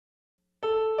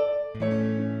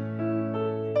When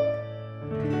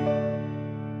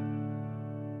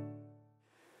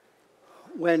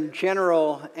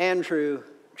General Andrew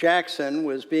Jackson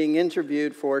was being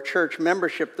interviewed for church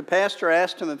membership, the pastor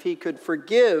asked him if he could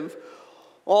forgive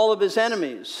all of his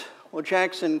enemies. Well,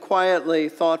 Jackson quietly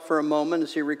thought for a moment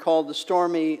as he recalled the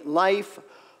stormy life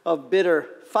of bitter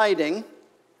fighting.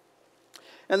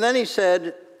 And then he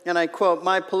said, and I quote,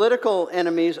 "My political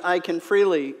enemies I can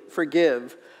freely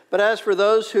forgive. But as for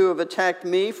those who have attacked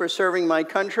me for serving my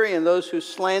country and those who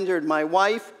slandered my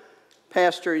wife,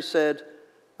 Pastor," he said,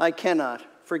 "I cannot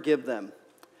forgive them."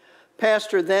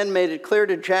 Pastor then made it clear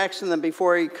to Jackson that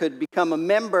before he could become a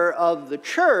member of the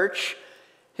church,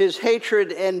 his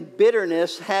hatred and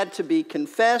bitterness had to be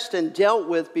confessed and dealt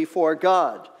with before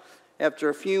God. After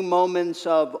a few moments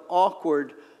of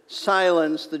awkward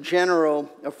silence, the general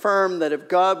affirmed that if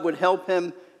God would help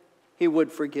him, he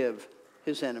would forgive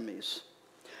his enemies.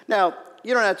 Now,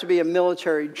 you don't have to be a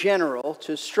military general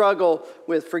to struggle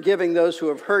with forgiving those who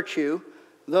have hurt you,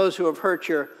 those who have hurt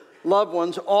your loved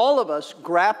ones. All of us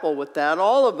grapple with that.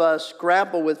 All of us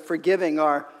grapple with forgiving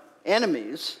our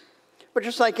enemies. But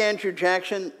just like Andrew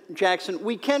Jackson,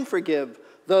 we can forgive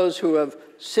those who have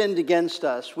sinned against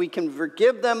us. We can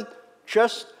forgive them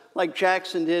just like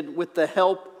Jackson did with the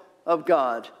help of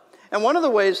God. And one of the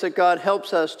ways that God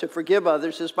helps us to forgive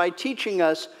others is by teaching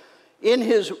us in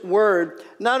His Word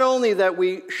not only that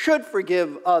we should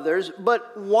forgive others,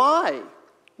 but why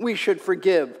we should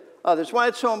forgive others, why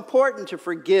it's so important to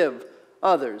forgive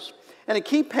others. And a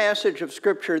key passage of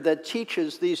Scripture that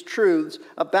teaches these truths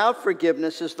about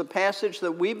forgiveness is the passage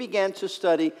that we began to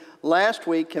study last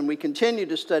week, and we continue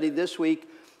to study this week.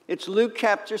 It's Luke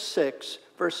chapter 6,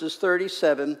 verses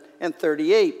 37 and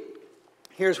 38.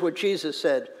 Here's what Jesus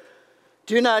said: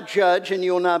 "Do not judge, and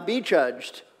you will not be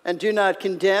judged. And do not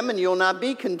condemn, and you will not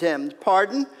be condemned.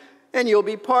 Pardon, and you'll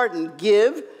be pardoned.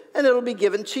 Give, and it'll be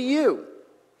given to you.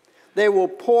 They will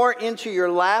pour into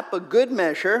your lap a good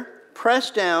measure,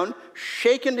 pressed down,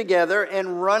 shaken together,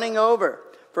 and running over.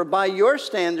 For by your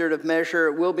standard of measure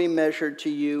it will be measured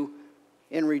to you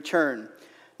in return."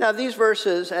 Now, these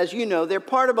verses, as you know, they're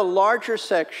part of a larger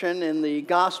section in the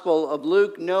Gospel of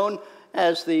Luke known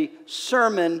as the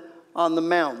Sermon on the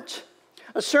Mount.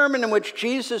 A sermon in which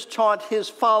Jesus taught his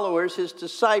followers, his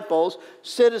disciples,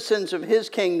 citizens of his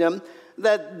kingdom,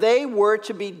 that they were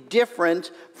to be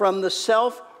different from the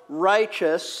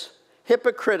self-righteous,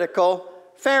 hypocritical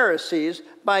Pharisees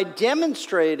by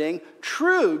demonstrating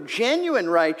true, genuine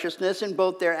righteousness in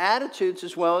both their attitudes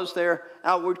as well as their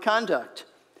outward conduct.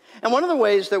 And one of the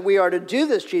ways that we are to do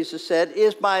this, Jesus said,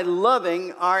 is by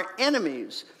loving our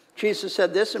enemies. Jesus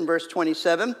said this in verse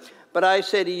 27, "But I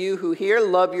say to you who hear,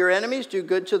 love your enemies, do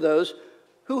good to those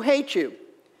who hate you."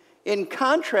 In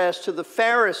contrast to the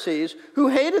Pharisees who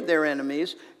hated their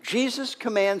enemies, Jesus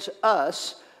commands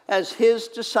us as his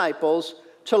disciples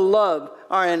to love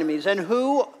our enemies. And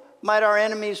who might our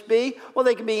enemies be? Well,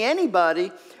 they can be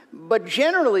anybody, but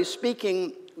generally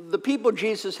speaking, the people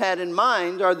Jesus had in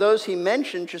mind are those he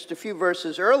mentioned just a few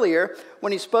verses earlier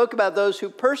when he spoke about those who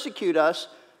persecute us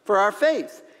for our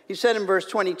faith. He said in verse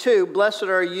 22, "Blessed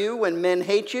are you when men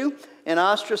hate you and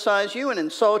ostracize you and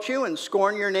insult you and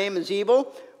scorn your name as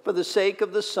evil for the sake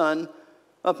of the Son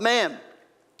of Man."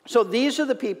 So these are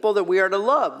the people that we are to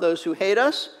love: those who hate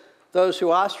us, those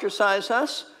who ostracize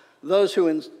us, those who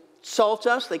insult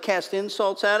us, they cast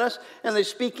insults at us, and they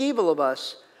speak evil of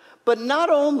us. But not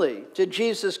only did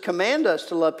Jesus command us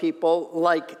to love people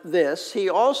like this, he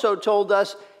also told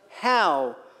us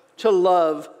how to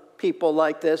love people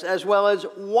like this, as well as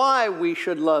why we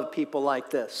should love people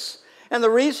like this. And the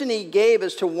reason he gave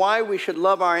as to why we should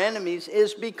love our enemies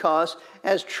is because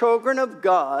as children of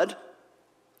God,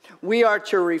 we are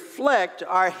to reflect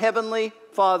our heavenly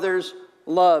Father's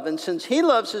love. And since he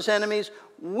loves his enemies,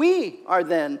 we are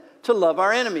then to love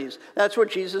our enemies. That's what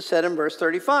Jesus said in verse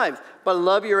 35. "But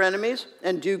love your enemies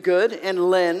and do good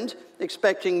and lend,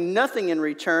 expecting nothing in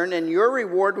return, and your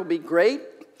reward will be great,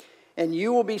 and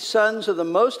you will be sons of the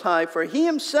Most High, for he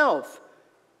himself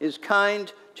is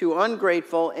kind to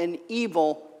ungrateful and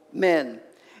evil men."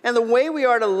 And the way we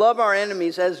are to love our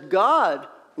enemies as God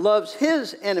loves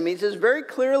his enemies is very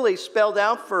clearly spelled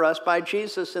out for us by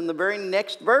Jesus in the very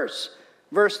next verse,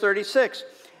 verse 36.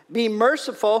 "Be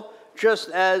merciful just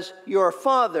as your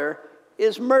Father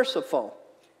is merciful."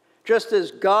 Just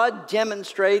as God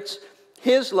demonstrates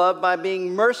his love by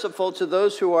being merciful to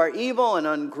those who are evil and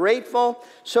ungrateful,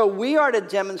 so we are to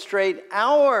demonstrate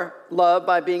our love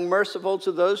by being merciful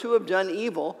to those who have done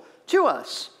evil to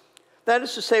us. That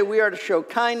is to say, we are to show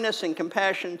kindness and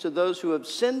compassion to those who have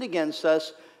sinned against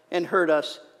us and hurt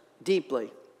us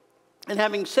deeply. And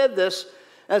having said this,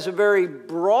 As a very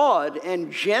broad and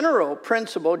general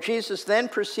principle, Jesus then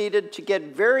proceeded to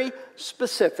get very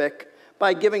specific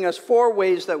by giving us 4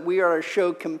 ways that we are to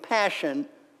show compassion,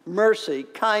 mercy,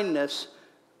 kindness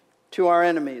to our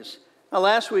enemies. Now,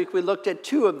 last week we looked at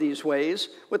 2 of these ways,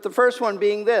 with the first one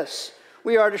being this.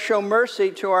 We are to show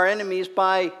mercy to our enemies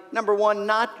by, number 1,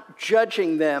 not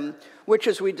judging them, which,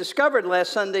 as we discovered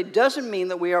last Sunday, doesn't mean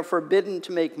that we are forbidden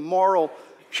to make moral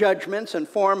judgments and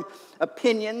form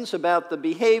opinions about the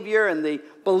behavior and the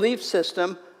belief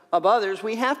system of others.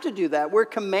 We have to do that. We're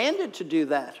commanded to do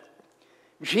that.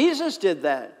 Jesus did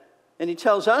that, and he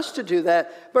tells us to do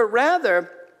that. But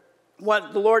rather,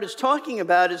 what the Lord is talking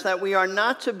about is that we are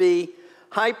not to be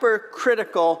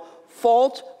hypercritical,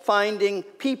 fault-finding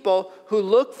people who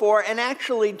look for and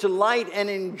actually delight and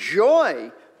enjoy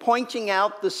pointing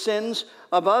out the sins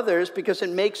of others because it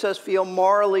makes us feel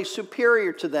morally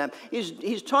superior to them.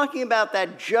 He's talking about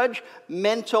that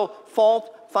judgmental,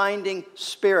 fault-finding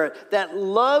spirit that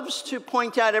loves to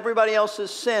point out everybody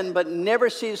else's sin but never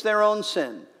sees their own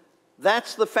sin.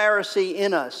 That's the Pharisee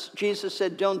in us. Jesus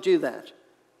said, don't do that.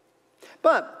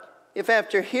 But if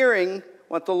after hearing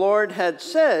what the Lord had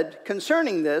said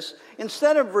concerning this,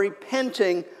 instead of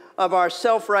repenting of our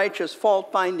self-righteous,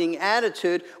 fault-finding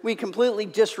attitude, we completely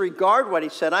disregard what he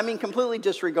said. I mean, completely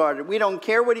disregard it. We don't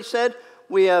care what he said.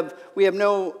 We have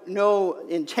no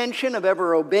intention of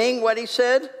ever obeying what he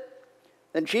said.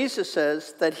 Then Jesus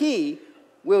says that he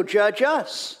will judge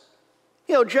us.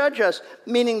 He'll judge us,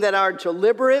 meaning that our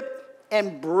deliberate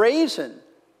and brazen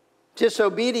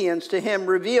disobedience to him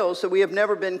reveals that we have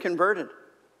never been converted,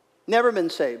 never been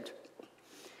saved.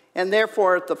 And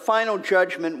therefore, at the final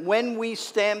judgment, when we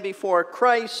stand before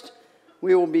Christ,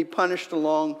 we will be punished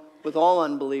along with all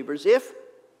unbelievers if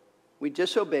we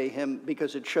disobey him,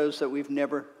 because it shows that we've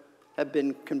never have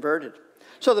been converted.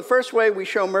 So the first way we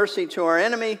show mercy to our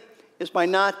enemy is by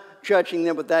not judging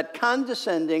them with that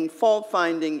condescending,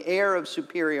 fault-finding air of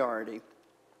superiority.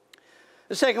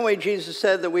 The second way Jesus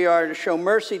said that we are to show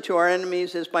mercy to our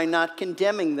enemies is by not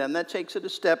condemning them. That takes it a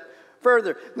step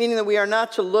further, meaning that we are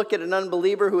not to look at an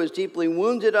unbeliever who has deeply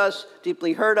wounded us,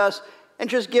 deeply hurt us, and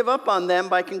just give up on them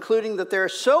by concluding that they're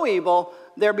so evil,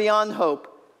 they're beyond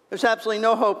hope. There's absolutely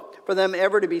no hope for them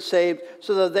ever to be saved,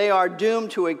 so that they are doomed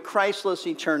to a Christless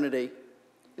eternity.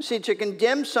 You see, to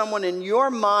condemn someone in your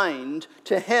mind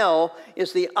to hell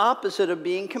is the opposite of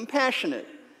being compassionate.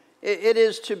 It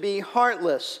is to be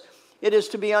heartless. It is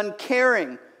to be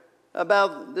uncaring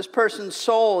about this person's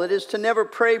soul. It is to never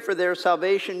pray for their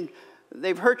salvation.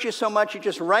 They've hurt you so much, you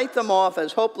just write them off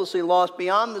as hopelessly lost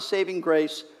beyond the saving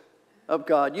grace of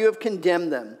God. You have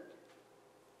condemned them.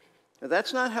 Now,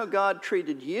 that's not how God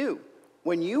treated you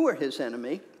when you were his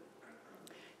enemy.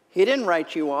 He didn't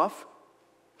write you off.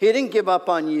 He didn't give up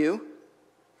on you,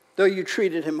 though you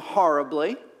treated him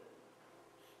horribly.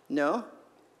 No.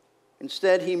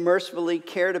 Instead, he mercifully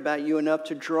cared about you enough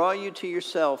to draw you to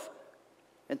yourself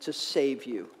and to save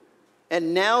you.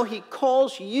 And now he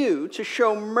calls you to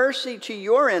show mercy to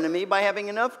your enemy by having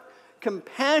enough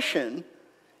compassion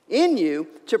in you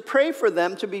to pray for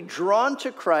them to be drawn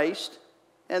to Christ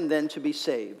and then to be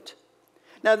saved.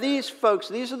 Now these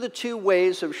are the 2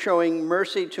 ways of showing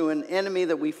mercy to an enemy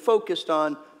that we focused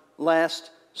on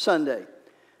last Sunday.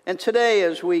 And today,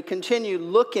 as we continue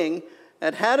looking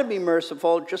at how to be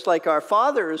merciful, just like our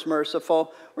Father is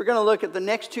merciful, we're going to look at the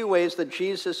next 2 ways that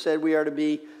Jesus said we are to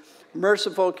be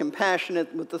merciful,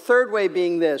 compassionate, with the third way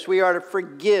being this: we are to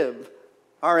forgive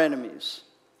our enemies.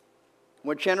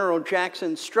 What General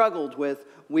Jackson struggled with,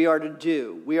 we are to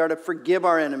do. We are to forgive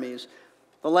our enemies.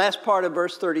 The last part of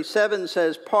verse 37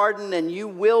 says, pardon and you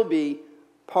will be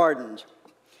pardoned.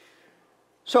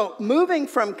 So moving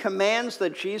from commands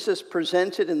that Jesus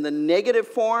presented in the negative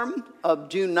form of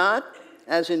do not,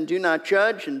 as in do not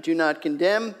judge and do not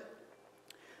condemn,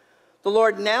 the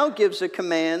Lord now gives a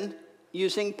command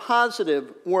using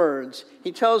positive words.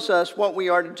 He tells us what we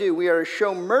are to do. We are to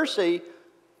show mercy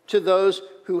to those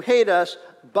who hate us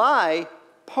by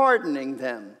pardoning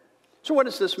them. So what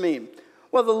does this mean?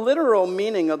 Well, the literal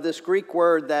meaning of this Greek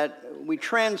word that we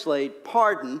translate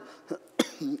pardon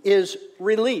is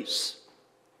release.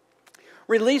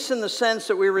 Release in the sense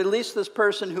that we release this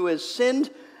person who has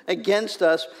sinned against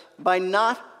us by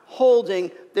not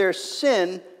holding their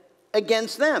sin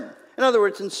against them. In other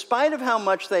words, in spite of how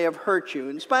much they have hurt you,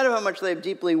 in spite of how much they have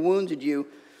deeply wounded you,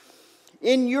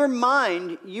 in your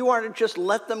mind, you are to just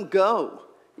let them go.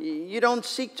 You don't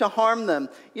seek to harm them.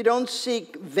 You don't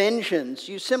seek vengeance.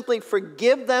 You simply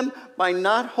forgive them by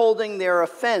not holding their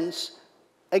offense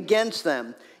against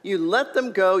them. You let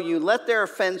them go. You let their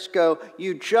offense go.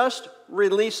 You just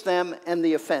release them and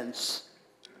the offense.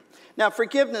 Now,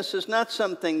 forgiveness is not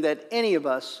something that any of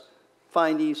us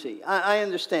find easy. I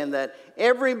understand that.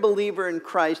 Every believer in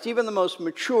Christ, even the most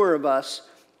mature of us,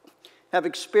 have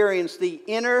experienced the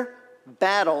inner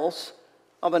battles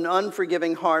of an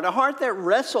unforgiving heart, a heart that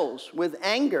wrestles with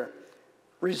anger,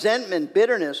 resentment,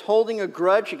 bitterness, holding a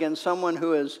grudge against someone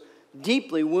who has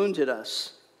deeply wounded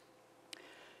us.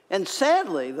 And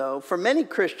sadly, though, for many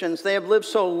Christians, they have lived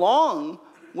so long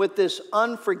with this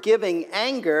unforgiving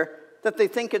anger that they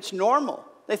think it's normal.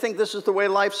 They think this is the way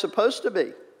life's supposed to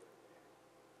be.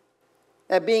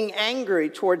 At being angry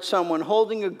towards someone,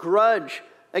 holding a grudge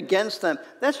against them,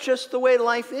 that's just the way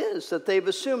life is, that they've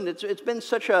assumed. It's been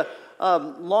such a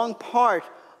long part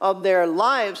of their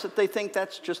lives that they think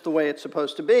that's just the way it's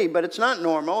supposed to be. But it's not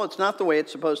normal. It's not the way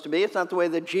it's supposed to be. It's not the way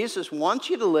that Jesus wants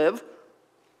you to live.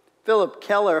 Philip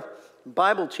Keller,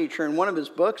 Bible teacher, in one of his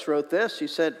books wrote this. He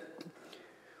said,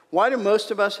 "Why do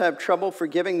most of us have trouble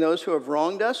forgiving those who have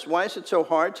wronged us? Why is it so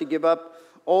hard to give up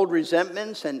old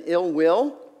resentments and ill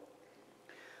will?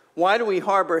 Why do we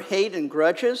harbor hate and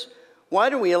grudges? Why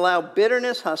do we allow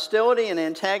bitterness, hostility, and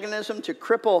antagonism to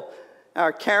cripple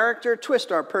our character,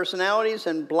 twist our personalities,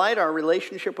 and blight our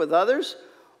relationship with others?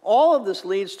 All of this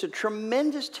leads to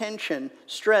tremendous tension,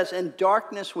 stress, and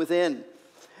darkness within.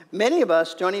 Many of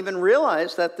us don't even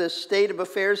realize that this state of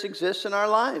affairs exists in our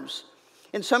lives.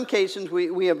 In some cases,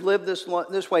 we have lived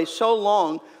this way so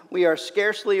long, we are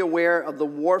scarcely aware of the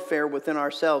warfare within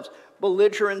ourselves.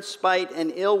 Belligerence, spite,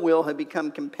 and ill will have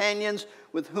become companions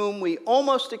with whom we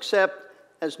almost accept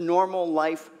as normal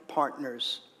life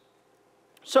partners."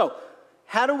 So,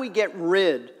 how do we get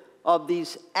rid of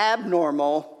these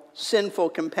abnormal, sinful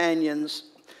companions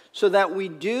so that we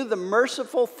do the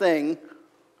merciful thing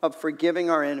of forgiving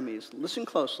our enemies? Listen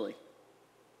closely.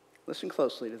 Listen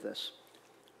closely to this.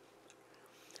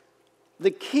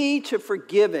 The key to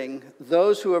forgiving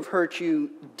those who have hurt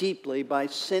you deeply by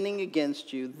sinning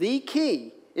against you, the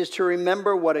key is to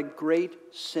remember what a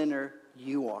great sinner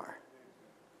you are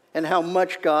and how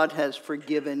much God has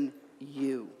forgiven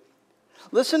you.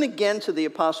 Listen again to the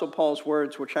Apostle Paul's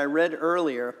words, which I read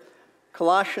earlier.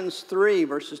 Colossians 3,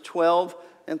 verses 12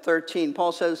 and 13.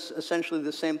 Paul says essentially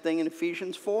the same thing in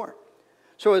Ephesians 4.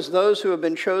 "So as those who have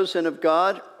been chosen of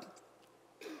God,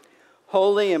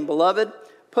 holy and beloved,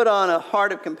 put on a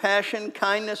heart of compassion,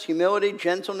 kindness, humility,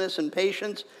 gentleness, and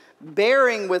patience,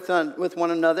 bearing with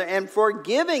one another and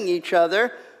forgiving each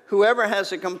other, whoever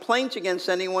has a complaint against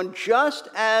anyone, just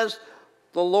as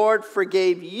the Lord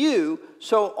forgave you,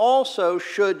 so also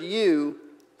should you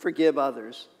forgive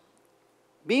others."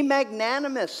 Be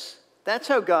magnanimous. That's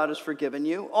how God has forgiven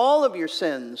you, all of your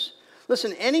sins.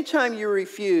 Listen, anytime you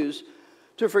refuse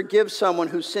to forgive someone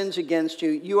who sins against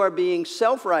you, you are being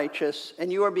self-righteous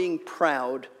and you are being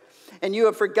proud. And you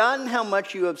have forgotten how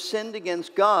much you have sinned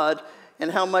against God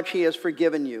and how much He has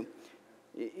forgiven you.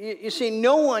 You see,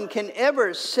 no one can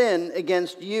ever sin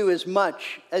against you as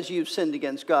much as you've sinned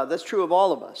against God. That's true of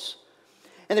all of us.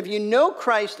 And if you know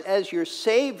Christ as your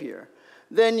Savior,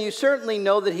 then you certainly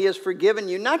know that He has forgiven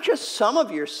you, not just some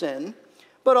of your sin,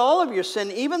 but all of your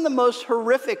sin, even the most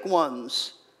horrific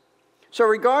ones. So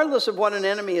regardless of what an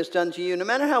enemy has done to you, no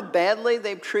matter how badly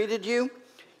they've treated you,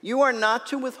 you are not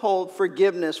to withhold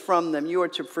forgiveness from them. You are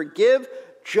to forgive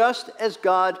just as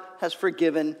God has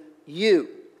forgiven you.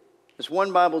 As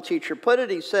one Bible teacher put it,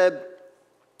 he said,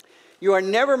 "You are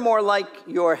never more like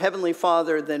your Heavenly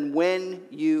Father than when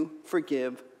you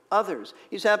forgive others."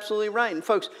 He's absolutely right. And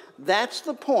folks, that's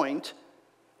the point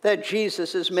that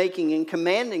Jesus is making in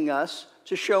commanding us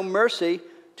to show mercy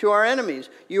to our enemies.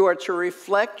 You are to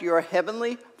reflect your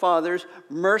Heavenly Father's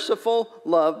merciful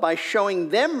love by showing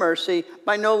them mercy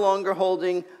by no longer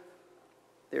holding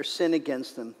their sin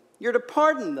against them. You're to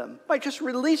pardon them by just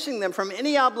releasing them from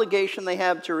any obligation they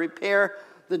have to repair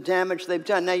the damage they've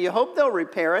done. Now, you hope they'll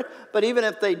repair it, but even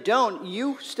if they don't,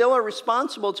 you still are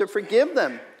responsible to forgive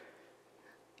them.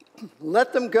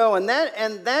 Let them go, and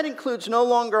that includes no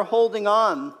longer holding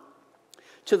on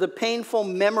to the painful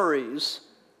memories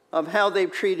of how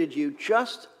they've treated you.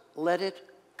 Just let it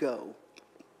go.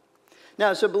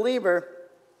 Now, as a believer,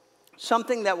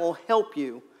 something that will help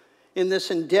you in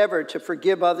this endeavor to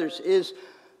forgive others is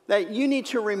that you need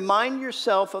to remind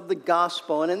yourself of the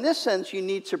gospel. And in this sense, you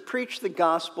need to preach the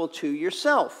gospel to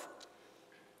yourself.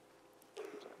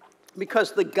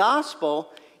 Because the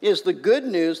gospel is the good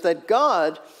news that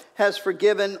God has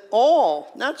forgiven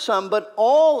all, not some, but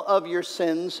all of your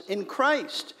sins in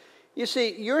Christ. You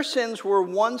see, your sins were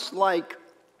once like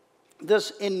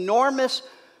this enormous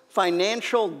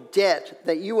financial debt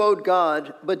that you owed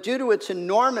God, but due to its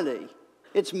enormity,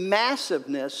 its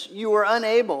massiveness, you were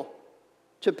unable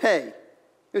to pay. It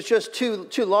was just too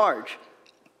large.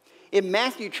 In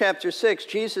Matthew chapter 6,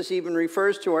 Jesus even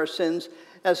refers to our sins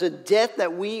as a debt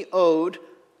that we owed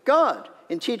God.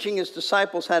 In teaching his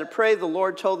disciples how to pray, the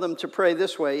Lord told them to pray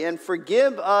this way, and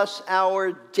forgive us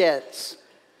our debts.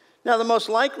 Now, the most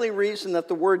likely reason that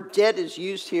the word debt is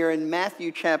used here in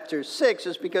Matthew chapter 6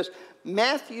 is because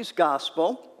Matthew's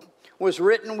gospel was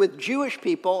written with Jewish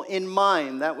people in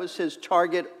mind. That was his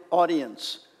target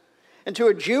audience. And to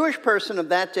a Jewish person of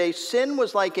that day, sin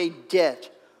was like a debt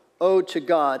owed to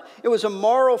God. It was a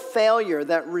moral failure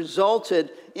that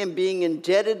resulted in being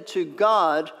indebted to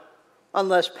God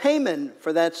unless payment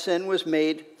for that sin was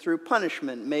made through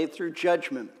punishment, made through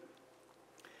judgment.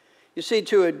 You see,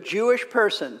 to a Jewish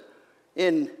person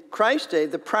in Christ's day,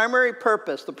 the primary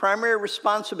purpose, the primary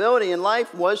responsibility in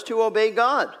life was to obey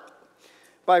God.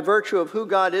 By virtue of who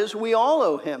God is, we all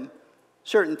owe him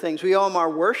certain things. We owe him our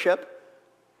worship.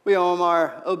 We owe him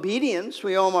our obedience.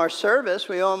 We owe him our service.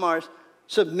 We owe him our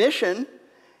submission.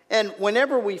 And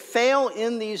whenever we fail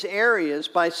in these areas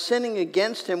by sinning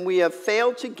against him, we have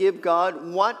failed to give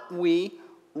God what we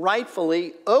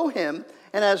rightfully owe him.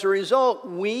 And as a result,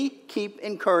 we keep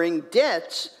incurring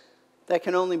debts that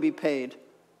can only be paid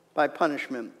by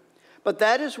punishment. But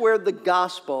that is where the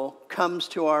gospel comes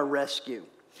to our rescue.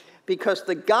 Because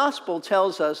the gospel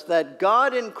tells us that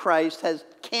God in Christ has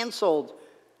canceled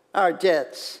our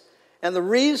debts. And the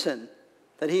reason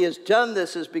that he has done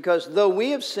this is because though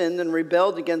we have sinned and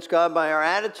rebelled against God by our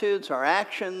attitudes, our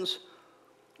actions,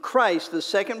 Christ, the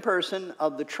second person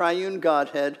of the triune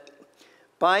Godhead,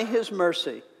 by his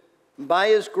mercy, by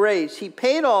his grace, he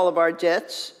paid all of our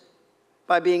debts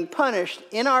by being punished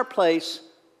in our place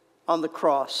on the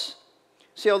cross.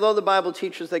 See, although the Bible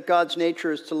teaches that God's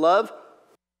nature is to love,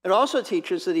 it also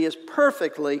teaches that he is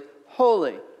perfectly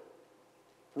holy,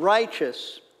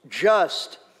 righteous,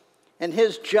 just, and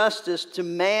his justice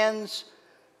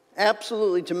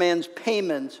absolutely demands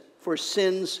payment for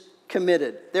sins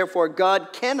committed. Therefore, God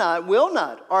will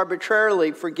not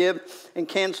arbitrarily forgive and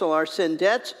cancel our sin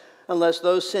debts unless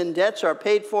those sin debts are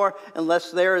paid for,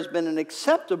 unless there has been an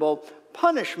acceptable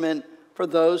punishment for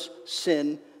those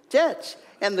sin debts.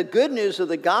 And the good news of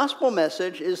the gospel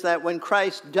message is that when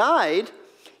Christ died,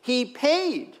 he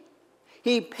paid.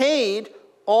 He paid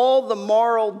all the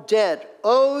moral debt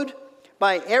owed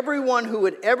by everyone who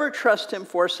would ever trust him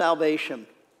for salvation.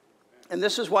 And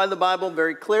this is why the Bible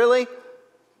very clearly,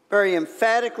 very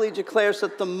emphatically declares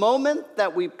that the moment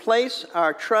that we place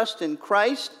our trust in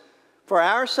Christ for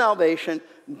our salvation,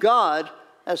 God,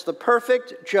 as the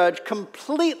perfect judge,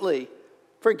 completely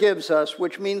forgives us,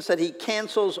 which means that he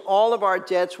cancels all of our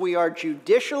debts. We are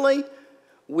judicially,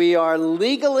 we are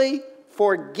legally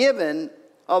forgiven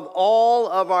of all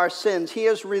of our sins. He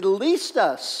has released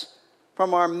us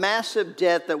from our massive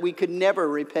debt that we could never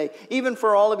repay. Even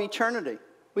for all of eternity,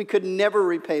 we could never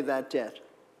repay that debt.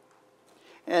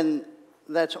 And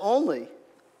that's only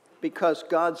because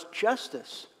God's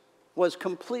justice was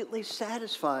completely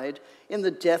satisfied in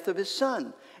the death of his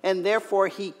Son. And therefore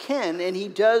he can and he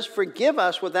does forgive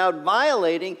us without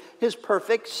violating his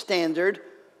perfect standard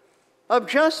of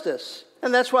justice.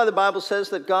 And that's why the Bible says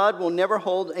that God will never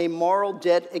hold a moral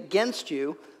debt against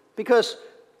you, because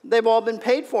they've all been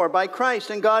paid for by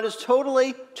Christ. And God is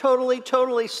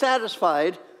totally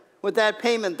satisfied with that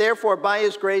payment. Therefore, by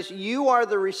his grace, you are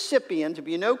the recipient, if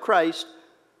you know Christ,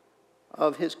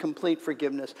 of his complete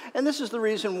forgiveness. And this is the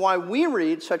reason why we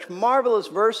read such marvelous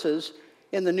verses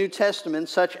in the New Testament,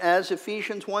 such as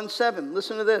Ephesians 1:7.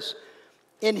 Listen to this.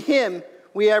 In him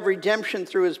we have redemption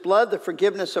through his blood, the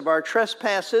forgiveness of our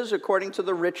trespasses, according to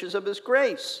the riches of his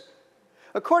grace.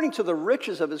 According to the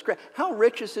riches of his grace. How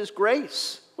rich is his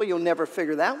grace? Well, you'll never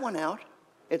figure that one out.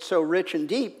 It's so rich and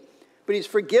deep. But he's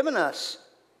forgiven us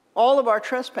all of our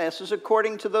trespasses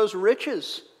according to those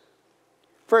riches.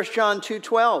 1 John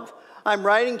 2:12. I'm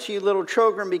writing to you, little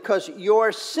children, because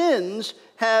your sins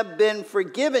have been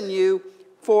forgiven you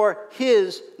for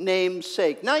his name's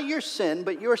sake. Not your sin,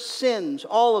 but your sins,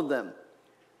 all of them.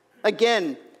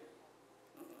 Again,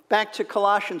 back to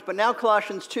Colossians, but now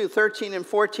Colossians 2:13 and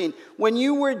 14. When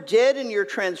you were dead in your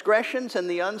transgressions and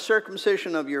the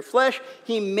uncircumcision of your flesh,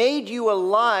 he made you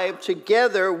alive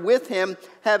together with him,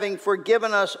 having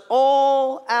forgiven us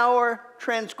all our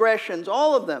transgressions,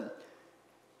 all of them.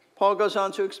 Paul goes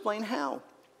on to explain how.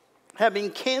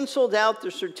 Having canceled out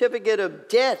the certificate of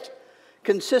debt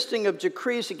consisting of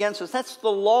decrees against us. That's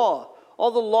the law. All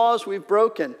the laws we've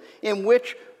broken, in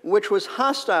which was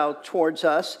hostile towards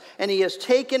us, and he has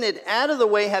taken it out of the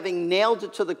way, having nailed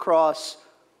it to the cross.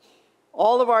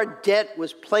 All of our debt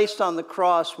was placed on the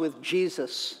cross with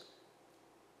Jesus,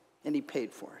 and he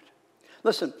paid for it.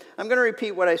 Listen, I'm going to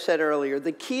repeat what I said earlier.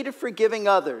 The key to forgiving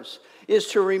others is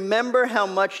to remember how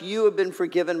much you have been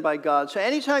forgiven by God. So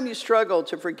anytime you struggle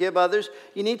to forgive others,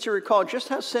 you need to recall just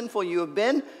how sinful you have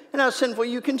been and how sinful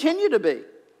you continue to be.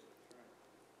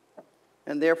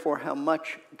 And therefore, how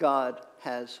much God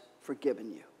has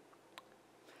forgiven you.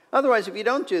 Otherwise, if you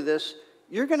don't do this,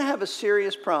 you're going to have a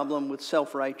serious problem with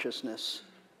self-righteousness,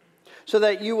 so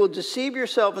that you will deceive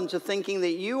yourself into thinking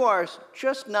that you are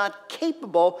just not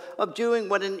capable of doing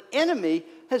what an enemy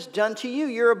has done to you.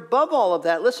 You're above all of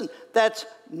that. Listen, that's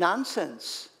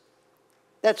nonsense.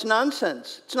 That's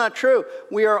nonsense. It's not true.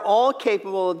 We are all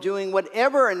capable of doing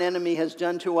whatever an enemy has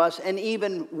done to us, and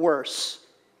even worse.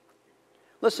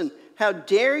 Listen, how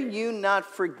dare you not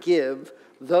forgive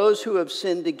those who have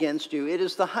sinned against you? It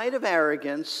is the height of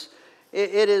arrogance.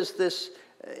 It is this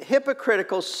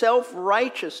hypocritical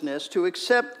self-righteousness to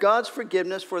accept God's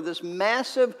forgiveness for this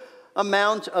massive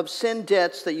amount of sin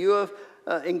debts that you have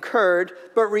incurred,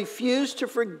 but refuse to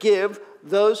forgive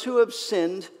those who have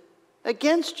sinned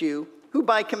against you, who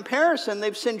by comparison,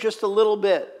 they've sinned just a little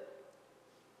bit.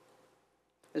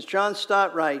 As John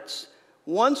Stott writes,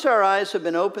 once our eyes have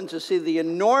been opened to see the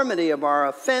enormity of our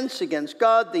offense against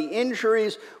God, the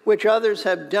injuries which others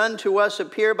have done to us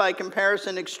appear by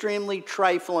comparison extremely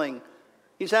trifling.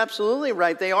 He's absolutely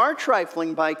right. They are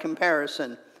trifling by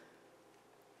comparison.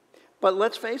 But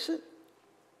let's face it.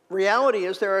 Reality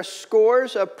is there are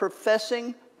scores of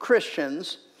professing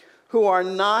Christians who are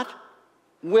not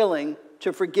willing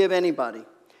to forgive anybody.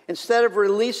 Instead of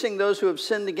releasing those who have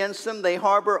sinned against them, they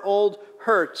harbor old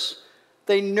hurts.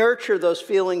 They nurture those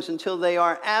feelings until they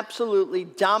are absolutely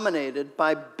dominated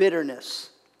by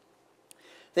bitterness.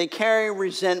 They carry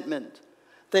resentment.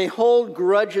 They hold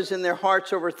grudges in their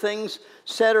hearts over things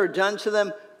said or done to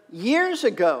them years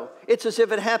ago. It's as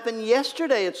if it happened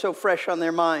yesterday. It's so fresh on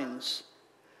their minds.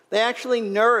 They actually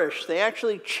nourish, they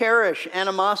actually cherish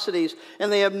animosities,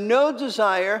 and they have no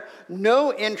desire,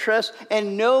 no interest,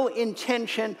 and no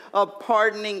intention of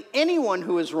pardoning anyone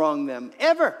who has wronged them,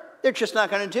 ever. They're just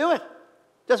not going to do it.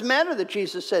 Doesn't matter that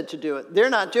Jesus said to do it. They're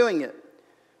not doing it.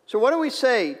 So what do we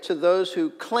say to those who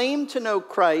claim to know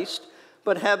Christ,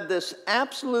 but have this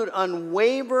absolute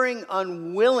unwavering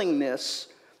unwillingness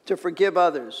to forgive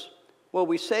others? Well,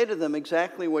 we say to them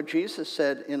exactly what Jesus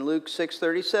said in Luke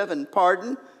 6:37,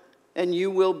 pardon, and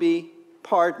you will be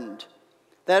pardoned.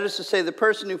 That is to say, the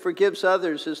person who forgives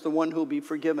others is the one who will be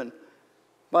forgiven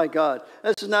by God.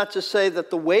 This is not to say that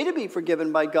the way to be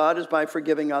forgiven by God is by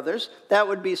forgiving others. That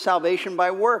would be salvation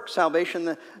by work,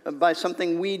 salvation by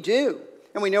something we do.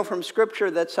 And we know from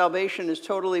Scripture that salvation is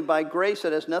totally by grace.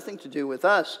 It has nothing to do with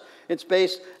us. It's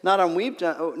based not on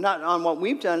what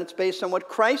we've done. It's based on what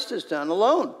Christ has done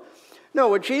alone. No,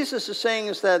 what Jesus is saying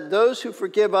is that those who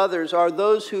forgive others are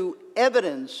those who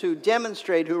evidence, who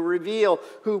demonstrate, who reveal,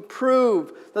 who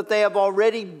prove that they have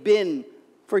already been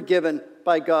forgiven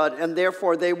by God, and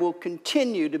therefore they will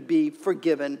continue to be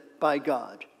forgiven by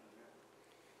God.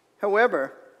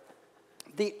 However,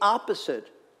 the opposite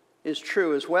is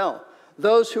true as well.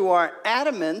 Those who are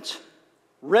adamant,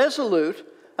 resolute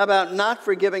about not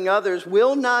forgiving others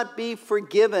will not be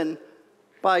forgiven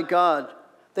by God.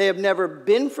 They have never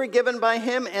been forgiven by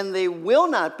Him, and they will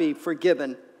not be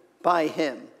forgiven by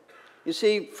Him. You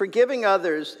see, forgiving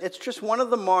others, it's just one of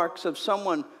the marks of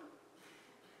someone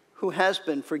who has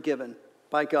been forgiven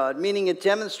by God, meaning it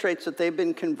demonstrates that they've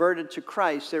been converted to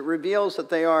Christ. It reveals that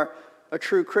they are a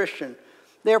true Christian.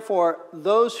 Therefore,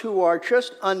 those who are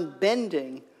just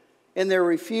unbending in their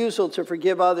refusal to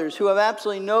forgive others, who have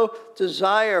absolutely no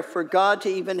desire for God to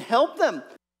even help them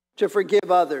to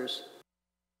forgive others.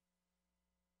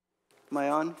 Am I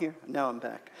on here? Now I'm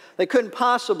back. They couldn't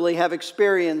possibly have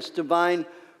experienced divine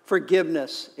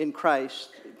forgiveness in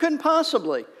Christ. Couldn't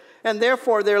possibly. And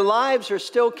therefore, their lives are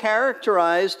still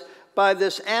characterized by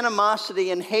this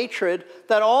animosity and hatred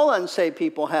that all unsaved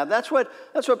people have. That's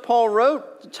what Paul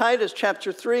wrote to Titus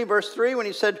chapter 3, verse 3, when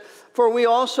he said, for we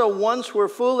also once were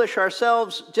foolish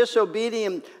ourselves,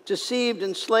 disobedient, deceived,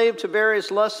 enslaved to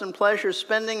various lusts and pleasures,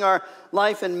 spending our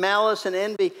life in malice and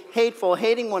envy, hateful,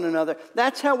 hating one another.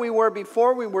 That's how we were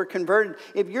before we were converted.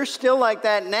 If you're still like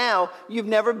that now, you've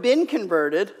never been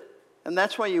converted, and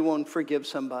that's why you won't forgive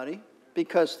somebody,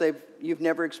 because you've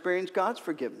never experienced God's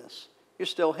forgiveness. You're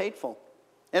still hateful,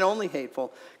 and only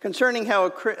hateful. Concerning how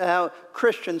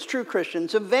Christians, true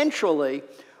Christians, eventually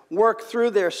work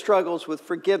through their struggles with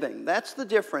forgiving. That's the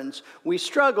difference. We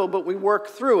struggle, but we work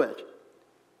through it.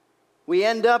 We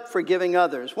end up forgiving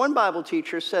others. One Bible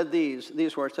teacher said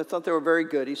these words. I thought they were very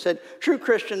good. He said, true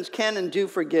Christians can and do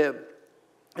forgive.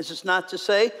 This is not to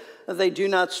say that they do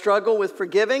not struggle with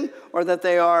forgiving, or that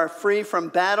they are free from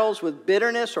battles with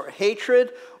bitterness or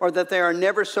hatred, or that they are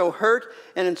never so hurt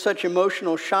and in such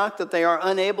emotional shock that they are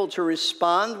unable to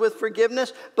respond with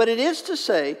forgiveness. But it is to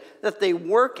say that they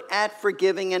work at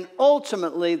forgiving, and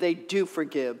ultimately they do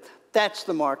forgive. That's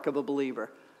the mark of a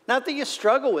believer. Not that you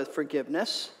struggle with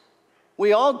forgiveness.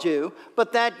 We all do,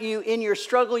 but that you, in your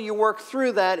struggle, you work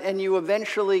through that and you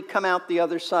eventually come out the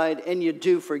other side and you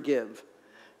do forgive.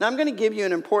 Now, I'm going to give you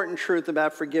an important truth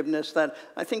about forgiveness that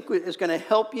I think is going to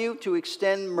help you to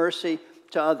extend mercy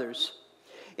to others.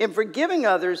 In forgiving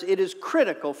others, it is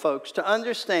critical, folks, to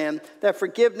understand that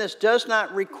forgiveness does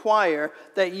not require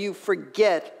that you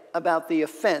forget about the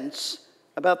offense,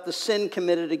 about the sin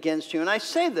committed against you. And I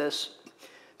say this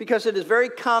because it is very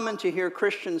common to hear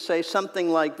Christians say something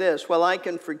like this: well, I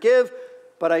can forgive,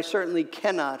 but I certainly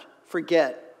cannot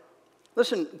forget.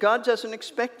 Listen, God doesn't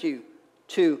expect you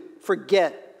to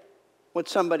forget what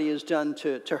somebody has done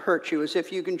to hurt you, as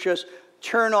if you can just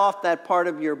turn off that part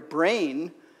of your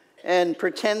brain and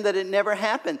pretend that it never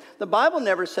happened. The Bible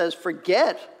never says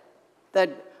forget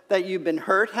that you've been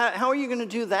hurt. How are you going to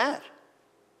do that?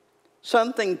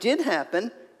 Something did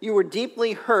happen. You were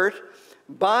deeply hurt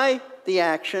by the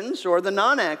actions or the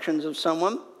non-actions of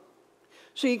someone.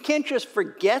 So you can't just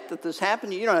forget that this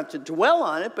happened. You don't have to dwell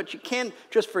on it, but you can't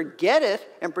just forget it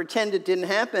and pretend it didn't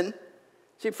happen.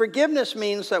 See, forgiveness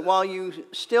means that while you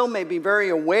still may be very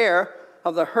aware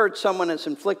of the hurt someone has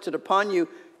inflicted upon you,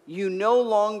 you no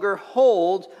longer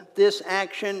hold this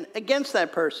action against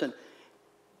that person.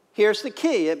 Here's the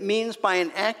key. It means by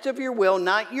an act of your will,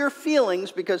 not your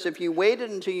feelings, because if you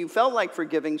waited until you felt like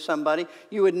forgiving somebody,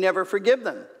 you would never forgive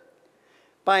them.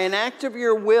 By an act of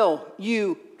your will,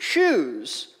 you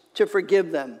choose to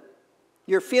forgive them.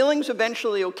 Your feelings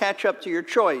eventually will catch up to your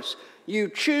choice. You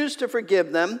choose to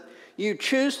forgive them. You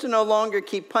choose to no longer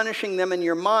keep punishing them in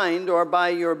your mind or by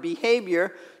your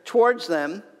behavior towards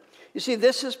them. You see,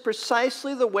 this is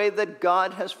precisely the way that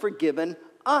God has forgiven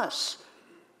us.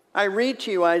 I read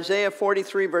to you Isaiah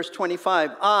 43, verse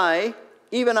 25. I,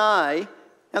 even I,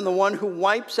 am the one who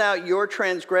wipes out your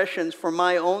transgressions for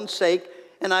my own sake,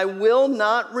 and I will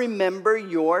not remember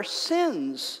your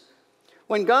sins.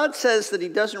 When God says that he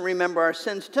doesn't remember our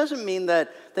sins, it doesn't mean that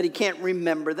he can't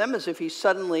remember them as if he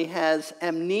suddenly has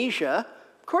amnesia.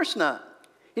 Of course not.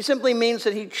 He simply means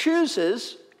that he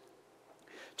chooses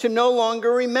to no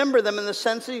longer remember them in the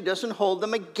sense that he doesn't hold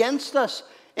them against us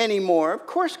anymore. Of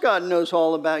course God knows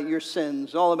all about your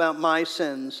sins, all about my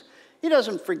sins. He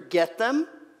doesn't forget them,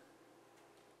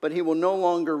 but he will no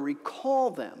longer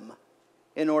recall them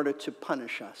in order to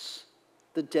punish us.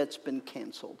 The debt's been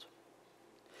canceled.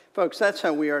 Folks, that's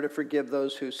how we are to forgive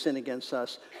those who sin against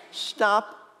us.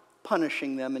 Stop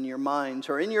punishing them in your minds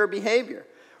or in your behavior.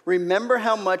 Remember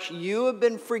how much you have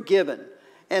been forgiven.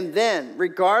 And then,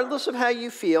 regardless of how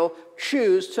you feel,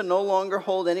 choose to no longer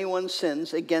hold anyone's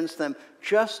sins against them.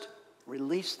 Just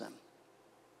release them.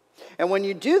 And when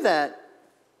you do that,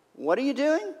 what are you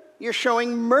doing? You're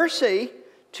showing mercy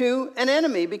to an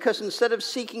enemy, because instead of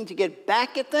seeking to get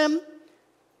back at them,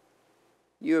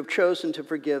 you have chosen to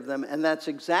forgive them, and that's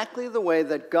exactly the way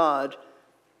that God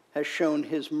has shown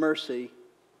his mercy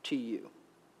to you.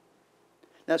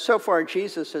 Now, so far,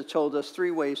 Jesus has told us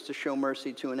 3 ways to show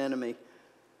mercy to an enemy.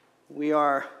 We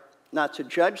are not to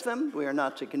judge them, we are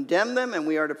not to condemn them, and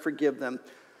we are to forgive them.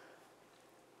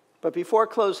 But before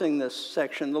closing this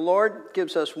section, the Lord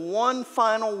gives us one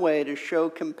final way to show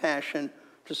compassion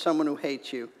to someone who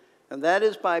hates you, and that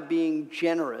is by being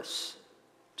generous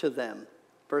to them.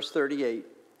 Verse 38.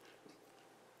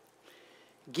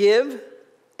 Give,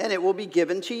 and it will be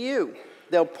given to you.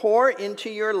 They'll pour into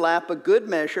your lap a good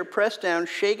measure, pressed down,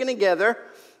 shaken together,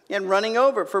 and running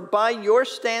over. For by your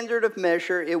standard of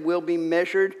measure, it will be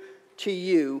measured to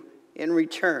you in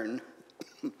return.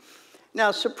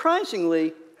 Now,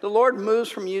 surprisingly, the Lord moves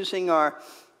from using our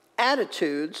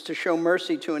attitudes to show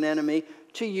mercy to an enemy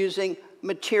to using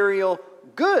material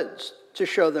goods to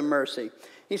show them mercy.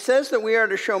 He says that we are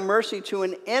to show mercy to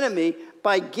an enemy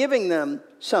by giving them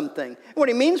something. What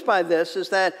he means by this is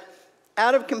that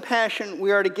out of compassion,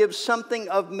 we are to give something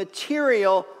of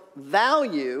material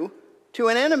value to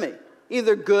an enemy,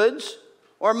 either goods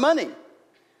or money,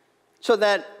 so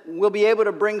that we'll be able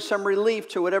to bring some relief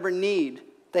to whatever need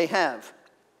they have.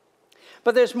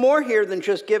 But there's more here than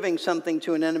just giving something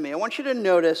to an enemy. I want you to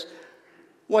notice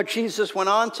what Jesus went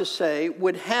on to say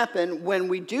would happen when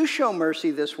we do show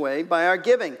mercy this way by our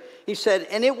giving. He said,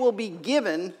 and it will be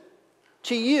given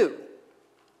to you.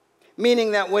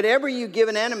 Meaning that whatever you give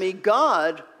an enemy,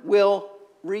 God will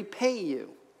repay you.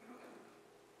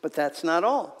 But that's not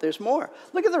all. There's more.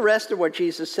 Look at the rest of what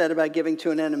Jesus said about giving to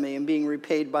an enemy and being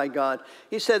repaid by God.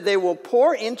 He said, they will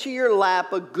pour into your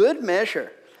lap a good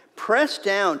measure, pressed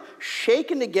down,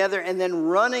 shaken together, and then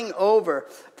running over.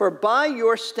 For by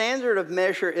your standard of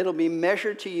measure, it'll be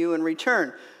measured to you in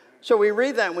return. So we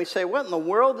read that and we say, what in the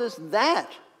world is that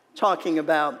talking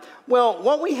about? Well,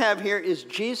 what we have here is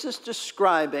Jesus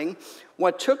describing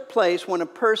what took place when a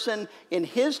person in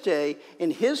his day,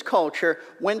 in his culture,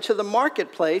 went to the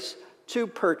marketplace to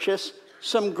purchase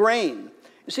some grain.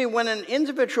 You see, when an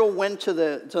individual went to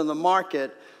the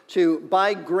market to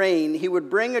buy grain, he would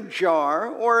bring a jar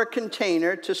or a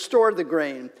container to store the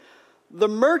grain. The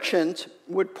merchant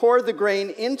would pour the grain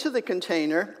into the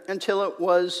container until it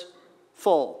was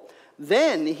full.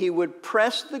 Then he would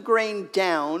press the grain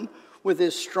down with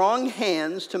his strong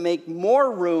hands to make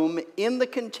more room in the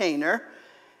container.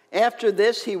 After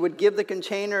this, he would give the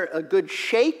container a good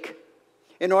shake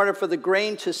in order for the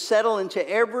grain to settle into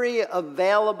every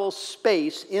available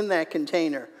space in that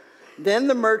container. Then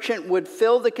the merchant would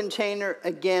fill the container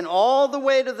again all the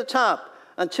way to the top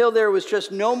until there was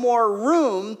just no more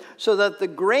room, so that the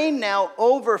grain now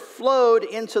overflowed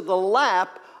into the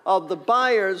lap of the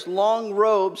buyer's long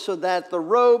robe, so that the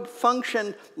robe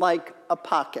functioned like a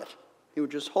pocket. He would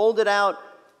just hold it out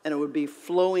and it would be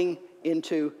flowing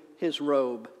into his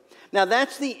robe. Now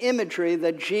that's the imagery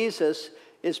that Jesus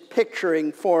is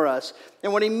picturing for us.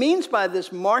 And what he means by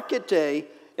this market day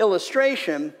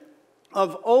illustration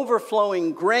of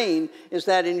overflowing grain is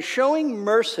that in showing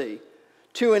mercy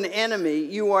to an enemy,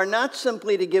 you are not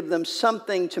simply to give them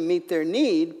something to meet their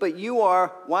need, but you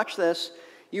are, watch this,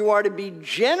 you are to be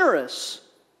generous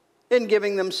in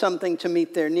giving them something to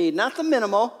meet their need. Not the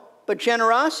minimal, but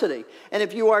generosity. And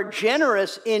if you are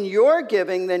generous in your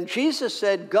giving, then Jesus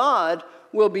said God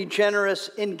will be generous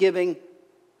in giving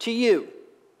to you.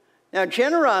 Now,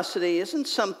 generosity isn't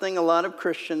something a lot of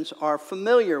Christians are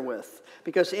familiar with,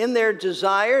 because in their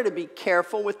desire to be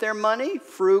careful with their money,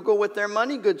 frugal with their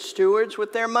money, good stewards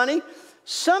with their money,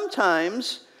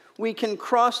 sometimes we can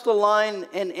cross the line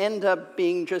and end up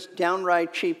being just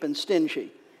downright cheap and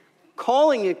stingy,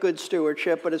 calling it good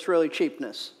stewardship, but it's really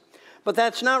cheapness. But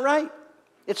that's not right.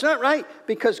 It's not right,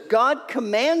 because God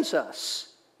commands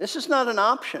us. This is not an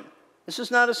option. This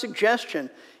is not a suggestion.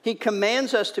 He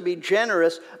commands us to be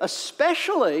generous,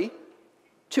 especially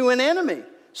to an enemy,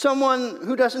 someone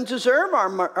who doesn't deserve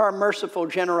our merciful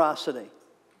generosity.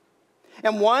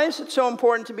 And why is it so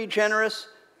important to be generous?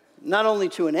 Not only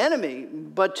to an enemy,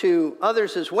 but to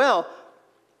others as well.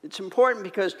 It's important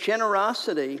because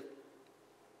generosity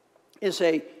is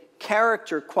a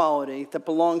character quality that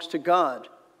belongs to God.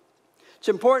 It's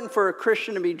important for a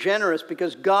Christian to be generous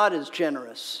because God is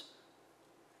generous.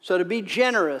 So to be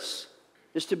generous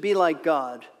is to be like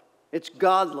God. It's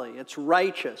godly, it's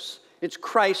righteous, it's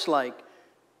Christ-like.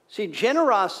 See,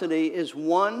 generosity is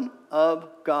one of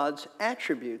God's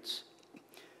attributes.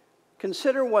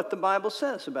 Consider what the Bible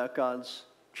says about God's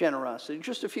generosity.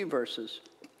 Just a few verses.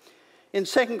 In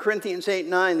 2 Corinthians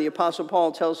 8:9, the Apostle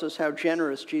Paul tells us how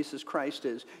generous Jesus Christ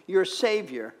is. Your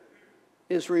Savior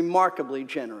is remarkably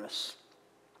generous.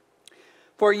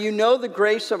 For you know the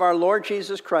grace of our Lord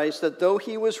Jesus Christ, that though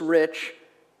he was rich,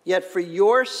 yet for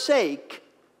your sake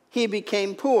he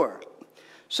became poor,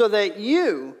 so that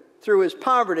you, through his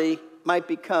poverty, might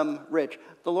become rich.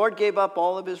 The Lord gave up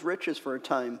all of his riches for a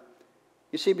time.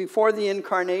 You see, before the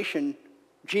incarnation,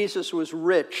 Jesus was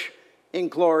rich in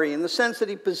glory, in the sense that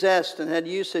he possessed and had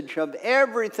usage of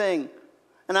everything,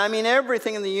 and I mean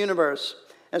everything in the universe,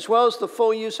 as well as the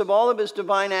full use of all of his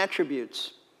divine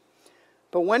attributes.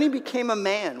 But when he became a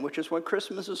man, which is what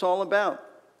Christmas is all about,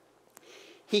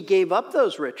 he gave up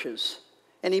those riches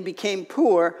and he became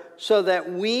poor, so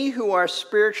that we who are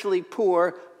spiritually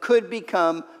poor could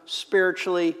become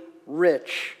spiritually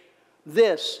rich.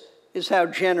 This is how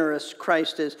generous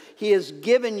Christ is. He has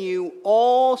given you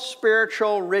all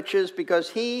spiritual riches because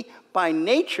he, by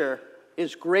nature,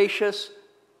 is gracious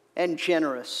and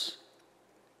generous.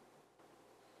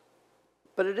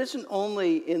 But it isn't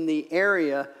only in the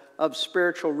area of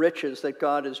spiritual riches that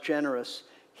God is generous.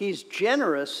 He's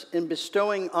generous in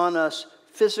bestowing on us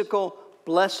physical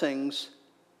blessings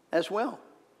as well.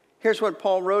 Here's what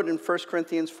Paul wrote in 1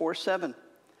 Corinthians 4:7.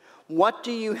 What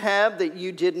do you have that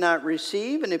you did not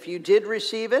receive? And if you did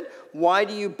receive it, why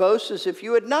do you boast as if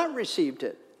you had not received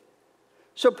it?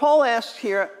 So Paul asks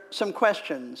here some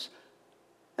questions.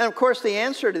 And of course, the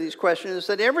answer to these questions is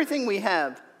that everything we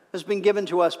have has been given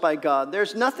to us by God.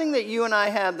 There's nothing that you and I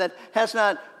have that has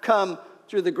not come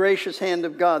through the gracious hand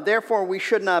of God. Therefore, we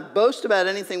should not boast about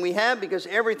anything we have, because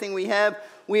everything we have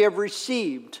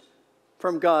received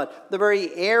from God. The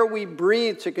very air we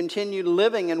breathe to continue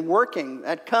living and working,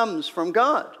 that comes from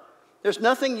God. There's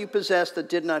nothing you possess that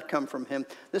did not come from him.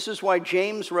 This is why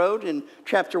James wrote in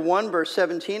chapter 1, verse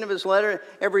 17 of his letter,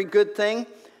 every good thing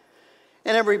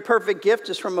and every perfect gift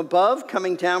is from above,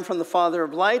 coming down from the Father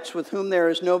of lights, with whom there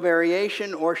is no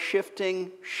variation or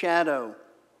shifting shadow.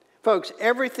 Folks,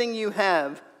 everything you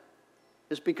have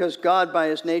is because God, by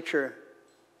his nature,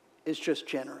 is just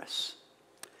generous.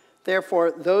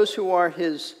 Therefore, those who are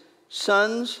his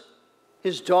sons,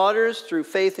 his daughters, through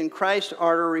faith in Christ,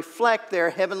 are to reflect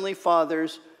their heavenly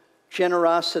Father's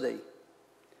generosity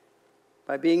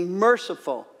by being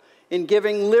merciful in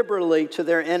giving liberally to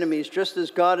their enemies, just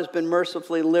as God has been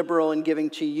mercifully liberal in giving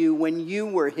to you when you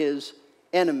were his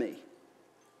enemy.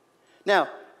 Now,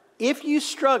 if you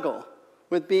struggle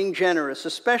with being generous,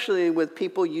 especially with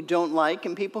people you don't like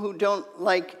and people who don't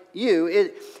like you,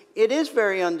 it is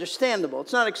very understandable.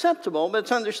 It's not acceptable, but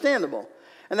it's understandable.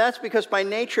 And that's because by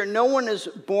nature, no one is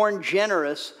born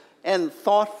generous and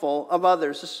thoughtful of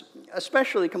others,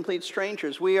 especially complete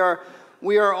strangers. We are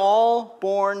all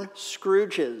born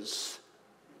Scrooges.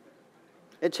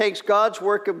 It takes God's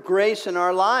work of grace in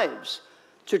our lives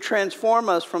to transform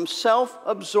us from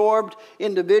self-absorbed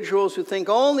individuals who think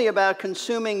only about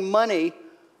consuming money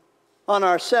on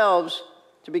ourselves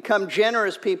to become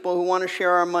generous people who want to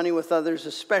share our money with others,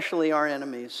 especially our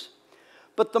enemies.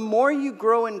 But the more you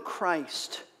grow in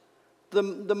Christ, the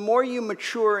more you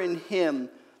mature in him,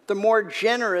 the more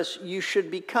generous you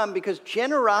should become, because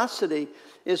generosity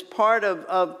is part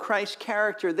of Christ's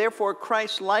character. Therefore,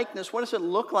 Christ's likeness, what does it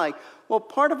look like? Well,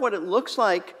 part of what it looks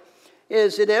like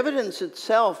is it evidences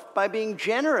itself by being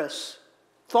generous,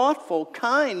 thoughtful,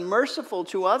 kind, merciful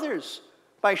to others,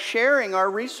 by sharing our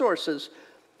resources.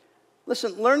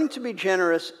 Listen, learning to be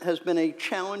generous has been a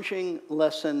challenging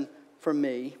lesson for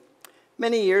me.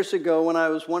 Many years ago, when I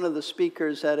was one of the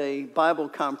speakers at a Bible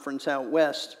conference out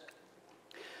west,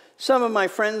 some of my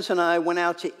friends and I went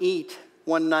out to eat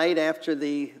one night after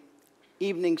the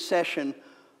evening session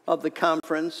of the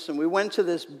conference, and we went to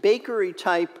this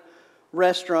bakery-type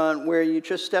restaurant where you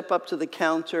just step up to the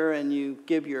counter and you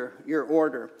give your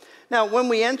order. Now, when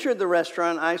we entered the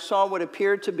restaurant, I saw what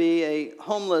appeared to be a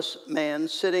homeless man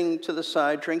sitting to the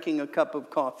side drinking a cup of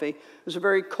coffee. It was a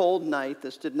very cold night.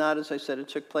 This did not, as I said, it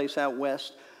took place out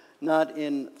west, not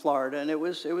in Florida, and it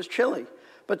was chilly.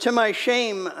 But to my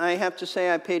shame, I have to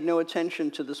say I paid no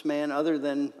attention to this man other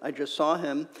than I just saw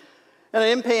him. And I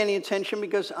didn't pay any attention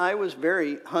because I was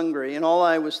very hungry, and all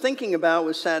I was thinking about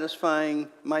was satisfying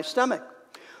my stomach.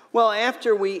 Well,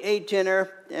 after we ate dinner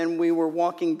and we were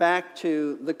walking back